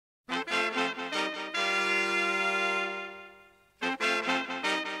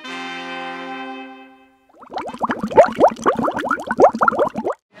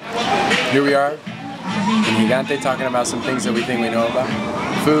here we are in Gigante talking about some things that we think we know about.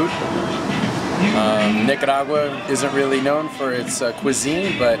 Food. Nicaragua isn't really known for its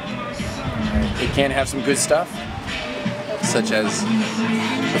cuisine, but it can have some good stuff, such as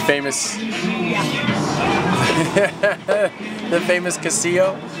the famous the famous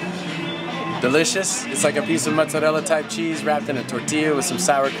quesillo. Delicious. It's like a piece of mozzarella type cheese wrapped in a tortilla with some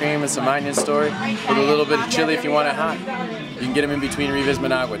sour cream and some onion story, with a little bit of chili if you want it hot. You can get them in between Rivas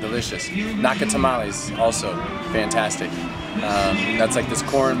Managua. Delicious. Nacatamales, also fantastic. That's like this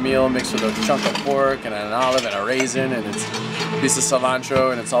corn meal mixed with a chunk of pork and an olive and a raisin, and it's a piece of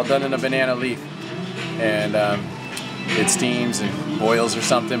cilantro, and it's all done in a banana leaf. And it steams and boils or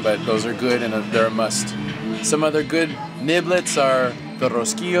something, but those are good and they're a must. Some other good niblets are the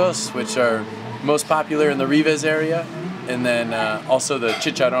rosquillos, which are most popular in the Rivas area, and then also the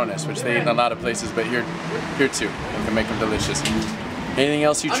chicharones, which they eat in a lot of places, but here too. You can make them delicious. Anything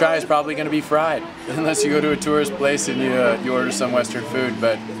else you try is probably going to be fried, unless you go to a tourist place and you order some Western food.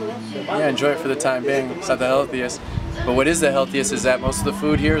 But yeah, enjoy it for the time being. It's not the healthiest, but what is the healthiest is that most of the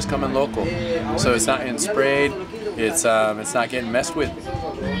food here is coming local, so it's not sprayed. It's not getting messed with.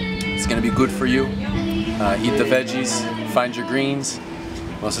 It's going to be good for you. Eat the veggies, find your greens.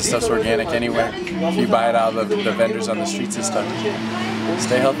 Most of the stuff's organic anyway. If you buy it out of the vendors on the streets and stuff.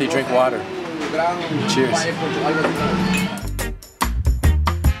 Stay healthy, drink water. Cheers.